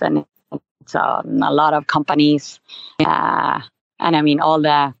gyms, and it's on a lot of companies. And I mean, all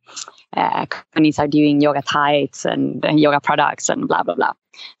the companies are doing yoga tights and yoga products and blah, blah, blah.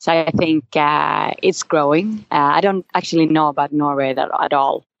 So I think it's growing. I don't actually know about Norway at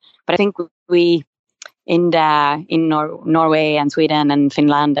all. But I think we... in Norway and Sweden and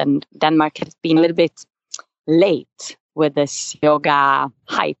Finland and Denmark has been a little bit late with this yoga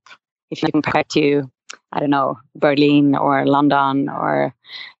hype. If you compare to, I don't know, Berlin or London or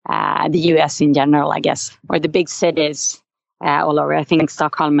the US in general, I guess, or the big cities all over. I think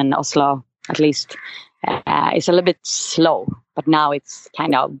Stockholm and Oslo, at least, is a little bit slow. But now it's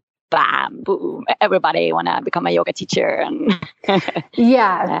kind of bam, boom, everybody want to become a yoga teacher. And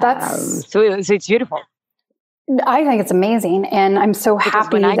yeah, that's... so it's beautiful. I think it's amazing. And I'm so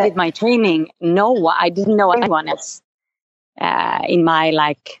happy when I did my training, I didn't know anyone else in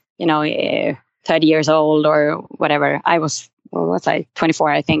my 30 years old or whatever. I was, 24,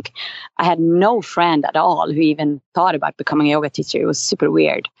 I think. I had no friend at all who even thought about becoming a yoga teacher. It was super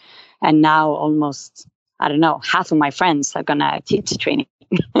weird. And now almost, I don't know, half of my friends are going to teach training,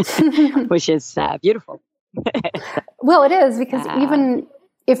 which is beautiful. Well, it is, because even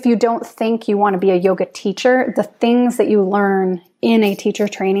if you don't think you want to be a yoga teacher, the things that you learn in a teacher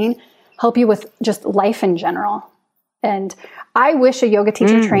training help you with just life in general. And I wish a yoga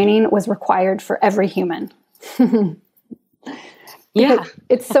teacher training was required for every human. Yeah.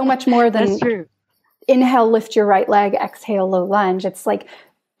 It's so much more than That's true. Inhale, lift your right leg, exhale, low lunge. It's like,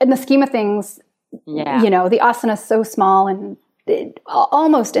 in the scheme of things, the asana is so small and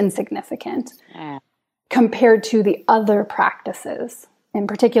almost insignificant compared to the other practices. In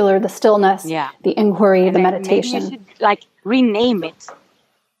particular, the stillness, the inquiry, the meditation. Maybe you should rename it.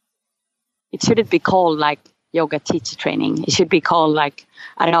 It shouldn't be called yoga teacher training. It should be called I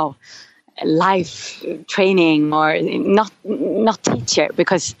don't know, life training, or not teacher,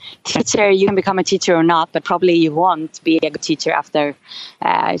 because teacher, you can become a teacher or not, but probably you won't be a good teacher after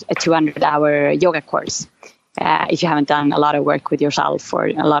a 200-hour yoga course if you haven't done a lot of work with yourself or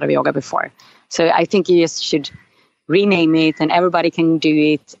a lot of yoga before. So I think you just should rename it, and everybody can do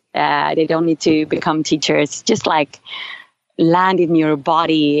it. They don't need to become teachers. Just land in your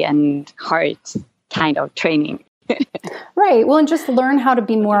body and heart kind of training. Right. Well, and just learn how to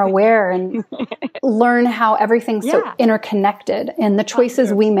be more aware and learn how everything's so interconnected, and the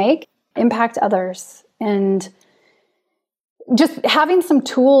choices we make impact others. And just having some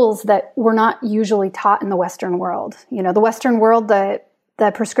tools that we're not usually taught in the Western world. The Western world, the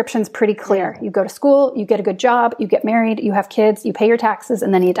prescription's pretty clear. You go to school, you get a good job, you get married, you have kids, you pay your taxes,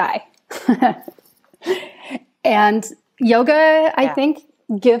 and then you die. And yoga, I think,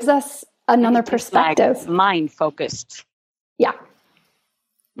 gives us another perspective. Mind focused. Yeah.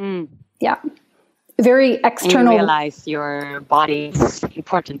 Yeah. Very external. And you realize your body is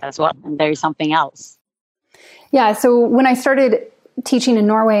important as well, and there is something else. Yeah. So when I started teaching in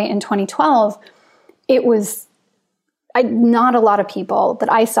Norway in 2012, it was not a lot of people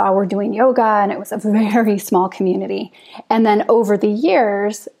that I saw were doing yoga, and it was a very small community. And then over the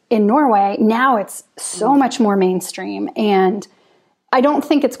years in Norway, now it's so much more mainstream, and I don't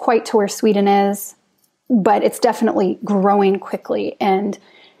think it's quite to where Sweden is, but it's definitely growing quickly. And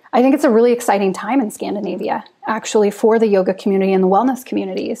I think it's a really exciting time in Scandinavia, actually, for the yoga community and the wellness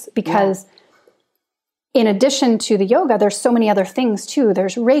communities, because in addition to the yoga, there's so many other things too.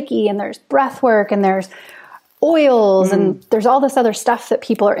 There's Reiki, and there's breath work, and there's oils, and there's all this other stuff that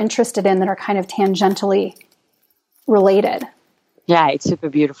people are interested in that are kind of tangentially related. Yeah, it's super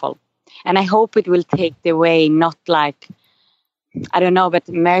beautiful. And I hope it will take the way, not I don't know, but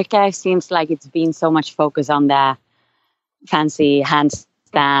America seems like it's been so much focus on the fancy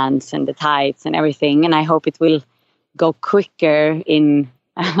handstands and the tights and everything. And I hope it will go quicker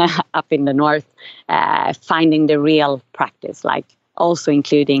up in the north, finding the real practice, also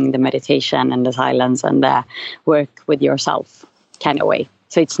including the meditation and the silence and the work with yourself kind of way.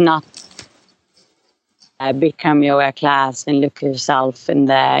 So it's not a Bikram yoga class and look at yourself in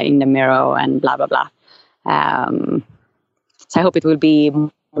the mirror and blah, blah, blah. So I hope it will be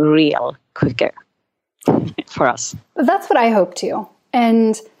real quicker for us. That's what I hope too.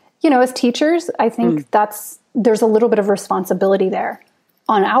 And, as teachers, I think there's a little bit of responsibility there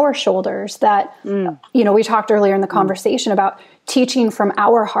on our shoulders that, we talked earlier in the conversation about teaching from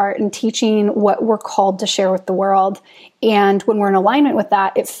our heart and teaching what we're called to share with the world. And when we're in alignment with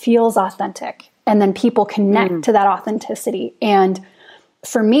that, it feels authentic. And then people connect to that authenticity. And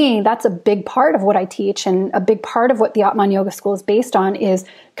for me, that's a big part of what I teach, and a big part of what the Atman Yoga School is based on is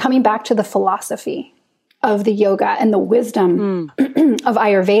coming back to the philosophy of the yoga and the wisdom of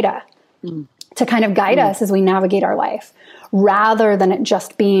Ayurveda to kind of guide us as we navigate our life, rather than it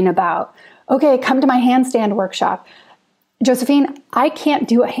just being about, okay, come to my handstand workshop. Josephine, I can't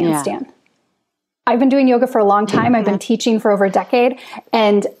do a handstand. Yeah. I've been doing yoga for a long time. I've been teaching for over a decade,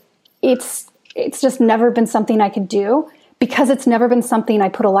 and it's just never been something I could do, because it's never been something I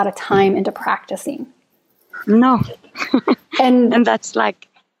put a lot of time into practicing. No. and that's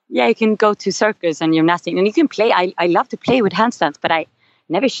you can go to circus and gymnastics, and you can play. I love to play with handstands, but I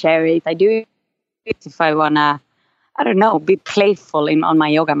never share it. I do it if I want to, I don't know, be playful on my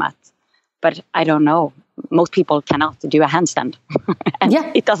yoga mat. But I don't know. Most people cannot do a handstand. And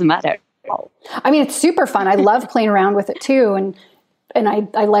it doesn't matter. I mean, it's super fun. I love playing around with it too. And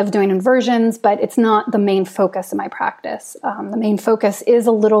I love doing inversions, but it's not the main focus of my practice. The main focus is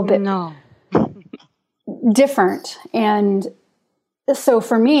a little bit different. And so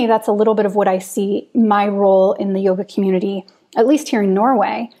for me, that's a little bit of what I see my role in the yoga community, at least here in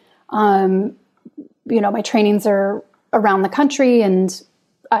Norway. My trainings are around the country, and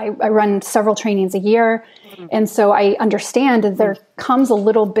I run several trainings a year. And so I understand that there comes a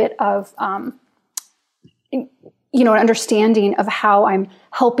little bit of, an understanding of how I'm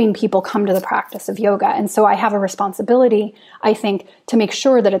helping people come to the practice of yoga. And so I have a responsibility, I think, to make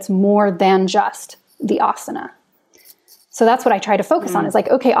sure that it's more than just the asana. So that's what I try to focus on. Is like,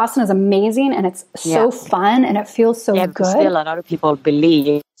 okay, asana is amazing and it's so fun and it feels so good. Still a lot of people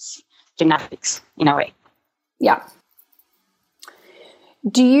believe it's gymnastics in a way. Yeah.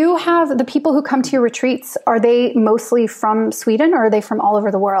 Do you have the people who come to your retreats, are they mostly from Sweden or are they from all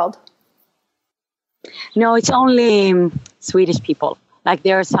over the world? No, it's only Swedish people. Like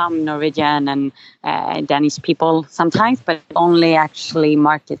there are some Norwegian and Danish people sometimes, but only actually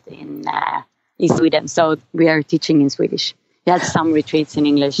market in Sweden. So we are teaching in Swedish. We had some retreats in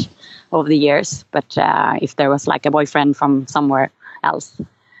English over the years, but if there was like a boyfriend from somewhere else.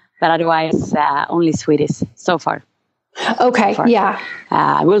 But otherwise, only Swedish so far. Okay, yeah.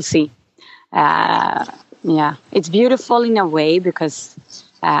 We'll see. It's beautiful in a way because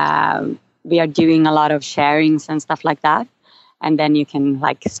we are doing a lot of sharings and stuff like that. And then you can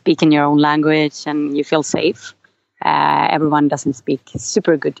like speak in your own language and you feel safe. Everyone doesn't speak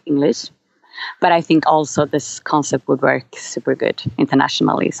super good English. But I think also this concept would work super good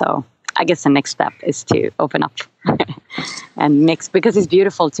internationally. So I guess the next step is to open up and mix, because it's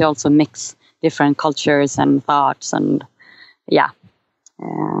beautiful to also mix different cultures and thoughts. And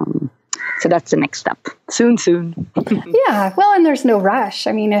so that's the next step. Soon. Yeah. Well, and there's no rush.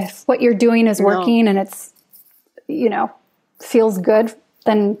 I mean, if what you're doing is working and it's, feels good,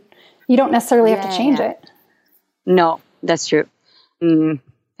 then you don't necessarily have to change it. No, that's true. And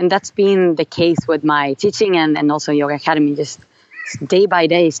that's been the case with my teaching and also Yoga Academy. Just day by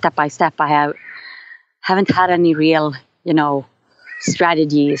day, step by step, I haven't had any real,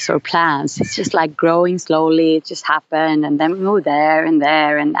 strategies or plans. It's just like growing slowly. It just happened, and then we move there and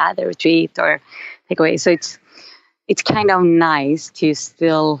add a retreat or take away. So it's kind of nice to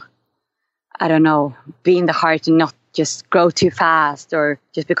still, I don't know, be in the heart and not just grow too fast, or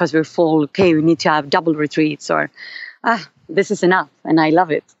just because we're full, okay, we need to have double retreats, or this is enough, and I love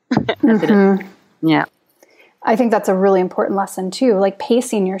it. Mm-hmm. Yeah. I think that's a really important lesson too, like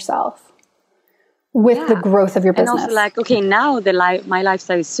pacing yourself with the growth of your business. And also like, okay, now my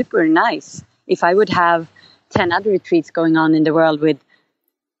lifestyle is super nice. If I would have 10 other retreats going on in the world with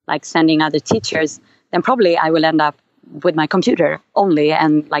like sending other teachers, then probably I will end up with my computer only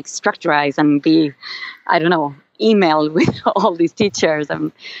and like structurize and be, I don't know, email with all these teachers.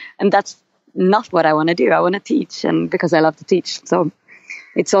 And that's not what I want to do. I want to teach, and because I love to teach. So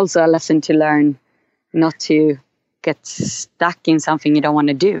it's also a lesson to learn not to get stuck in something you don't want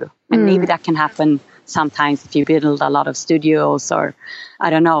to do. And maybe that can happen sometimes if you build a lot of studios, or I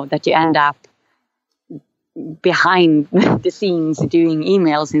don't know, that you end up behind the scenes doing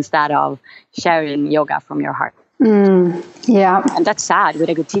emails instead of sharing yoga from your heart. Yeah. And that's sad with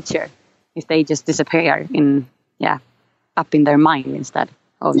a good teacher if they just disappear up in their mind instead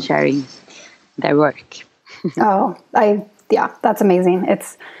of sharing their work. That's amazing.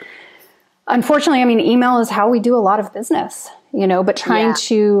 It's unfortunately, I mean, email is how we do a lot of business, but trying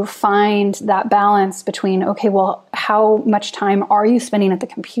to find that balance between, okay, well, how much time are you spending at the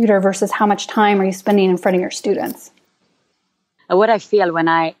computer versus how much time are you spending in front of your students? What I feel when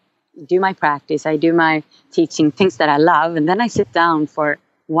I do my practice, I do my teaching, things that I love, and then I sit down for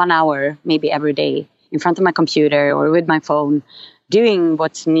 1 hour, maybe every day, in front of my computer or with my phone, doing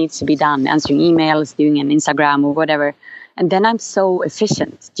what needs to be done, answering emails, doing an Instagram or whatever. And then I'm so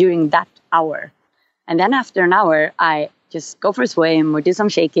efficient during that hour. And then after an hour, I just go for a swim or do some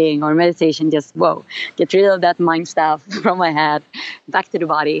shaking or meditation, just, get rid of that mind stuff from my head, back to the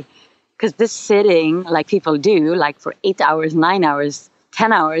body. Because this sitting, like people do, like for 8 hours, 9 hours,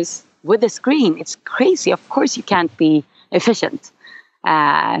 10 hours with the screen, it's crazy. Of course, you can't be efficient.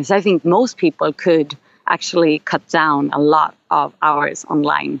 So I think most people could actually cut down a lot of hours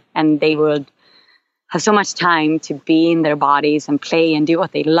online, and they would have so much time to be in their bodies and play and do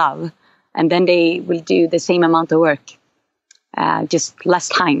what they love. And then they will do the same amount of work, just less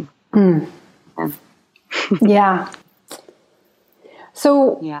time. Yeah.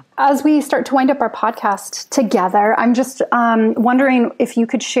 So as we start to wind up our podcast together, I'm just wondering if you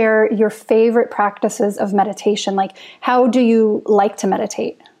could share your favorite practices of meditation. Like, how do you like to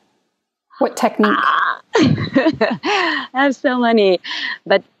meditate? What technique? I have so many,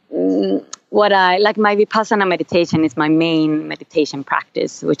 but what I like, my Vipassana meditation is my main meditation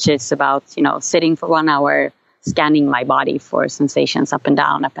practice, which is about, sitting for 1 hour, scanning my body for sensations up and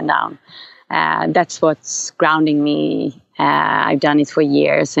down, up and down. That's what's grounding me. I've done it for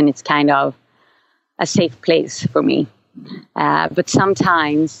years, and it's kind of a safe place for me. But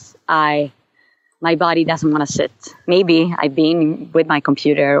sometimes my body doesn't want to sit. Maybe I've been with my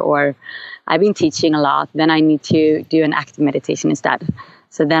computer or I've been teaching a lot. Then I need to do an active meditation instead.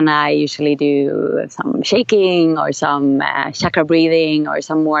 So then I usually do some shaking or some chakra breathing or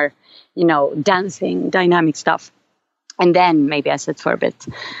some more, dancing, dynamic stuff. And then maybe I sit for a bit.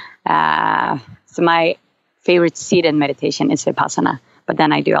 So my favorite seated meditation is Vipassana. But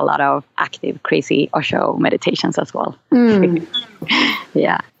then I do a lot of active, crazy Osho meditations as well.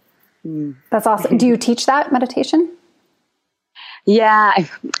 Yeah. That's awesome. Do you teach that meditation? Yeah,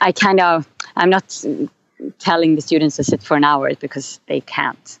 I'm not telling the students to sit for an hour because they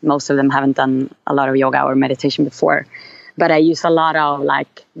can't. Most of them haven't done a lot of yoga or meditation before. But I use a lot of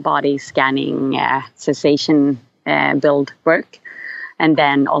body scanning, sensation build work. And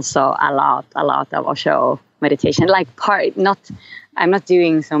then also a lot of Osho meditation. I'm not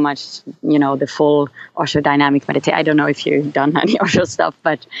doing so much, the full Osho dynamic meditation. I don't know if you've done any Osho stuff,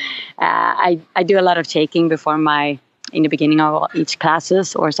 but I do a lot of shaking before in the beginning of each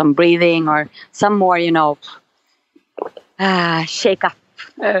classes, or some breathing, or some more, shake up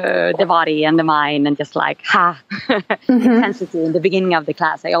the body and the mind, and just intensity in the beginning of the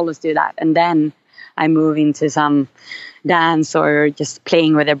class. I always do that. And then I move into some dance or just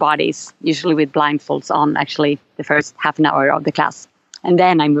playing with their bodies, usually with blindfolds on, actually, the first half an hour of the class. And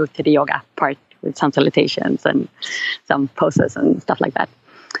then I move to the yoga part with some salutations and some poses and stuff like that.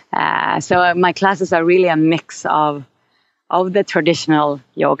 So my classes are really a mix of the traditional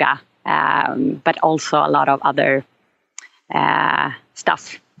yoga, but also a lot of other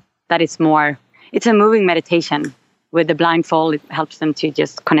stuff that is more, it's a moving meditation. With the blindfold, it helps them to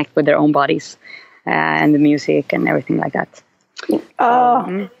just connect with their own bodies and the music and everything like that.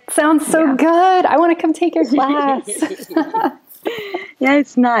 Oh, sounds so good. I want to come take your class. Yeah,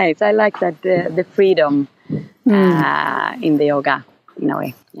 it's nice. I like that the freedom in the yoga, in a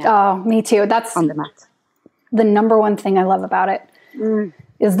way. Yeah. Oh, me too. That's on the mat. The number one thing I love about it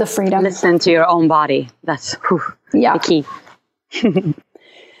is the freedom. Listen to your own body. That's the key.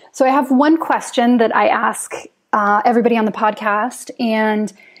 So I have one question that I ask everybody on the podcast,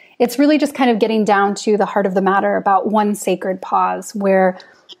 and it's really just kind of getting down to the heart of the matter about one sacred pause, where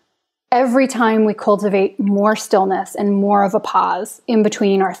every time we cultivate more stillness and more of a pause in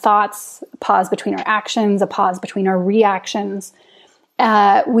between our thoughts, a pause between our actions, a pause between our reactions,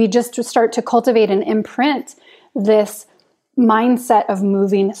 we just start to cultivate and imprint this mindset of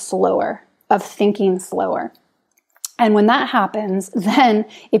moving slower, of thinking slower. And when that happens, then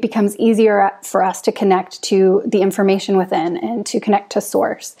it becomes easier for us to connect to the information within and to connect to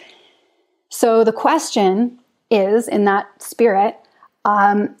source. So the question is, in that spirit,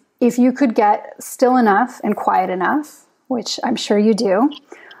 if you could get still enough and quiet enough, which I'm sure you do,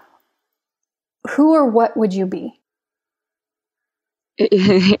 who or what would you be?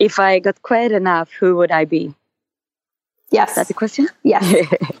 If I got quiet enough, who would I be? Yes. Is that the question? Yes.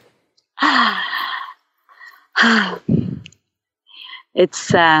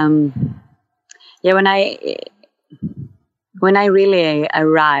 It's when I really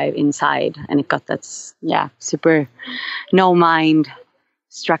arrive inside and it got that super no mind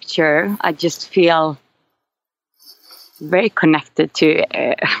structure, I just feel very connected to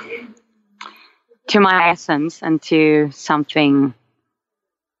my essence and to something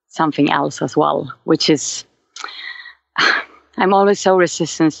else as well, which is I'm always so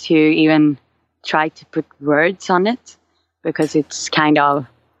resistant to even try to put words on it because it's kind of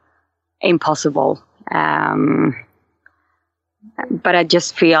impossible. But I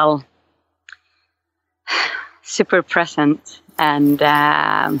just feel super present and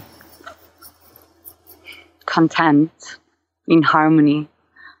content, in harmony,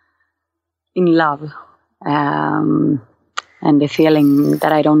 in love, and the feeling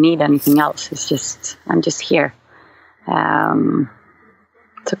that I don't need anything else. It's just, I'm just here.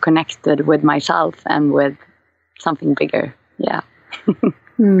 So connected with myself and with something bigger. Yeah.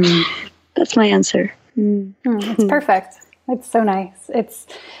 That's my answer. It's perfect. It's so nice. It's,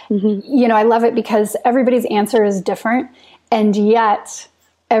 I love it because everybody's answer is different, and yet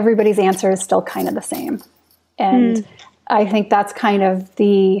everybody's answer is still kind of the same. And I think that's kind of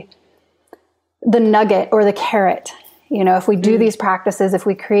the nugget or the carrot. If we do these practices, if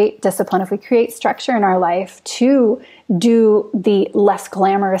we create discipline, if we create structure in our life to do the less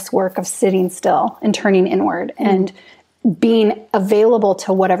glamorous work of sitting still and turning inward and being available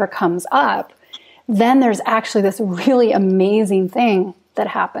to whatever comes up, then there's actually this really amazing thing that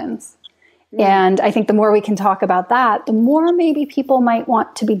happens. And I think the more we can talk about that, the more maybe people might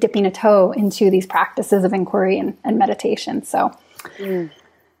want to be dipping a toe into these practices of inquiry and meditation. So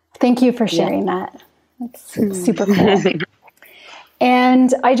thank you for sharing that. That's super cool.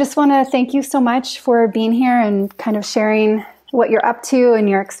 And I just want to thank you so much for being here and kind of sharing what you're up to and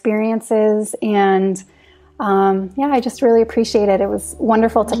your experiences. And I just really appreciate it. It was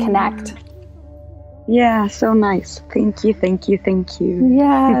wonderful to connect. Yeah, so nice. Thank you.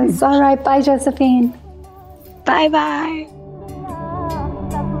 Yes. All right. Bye, Josephine. Bye-bye.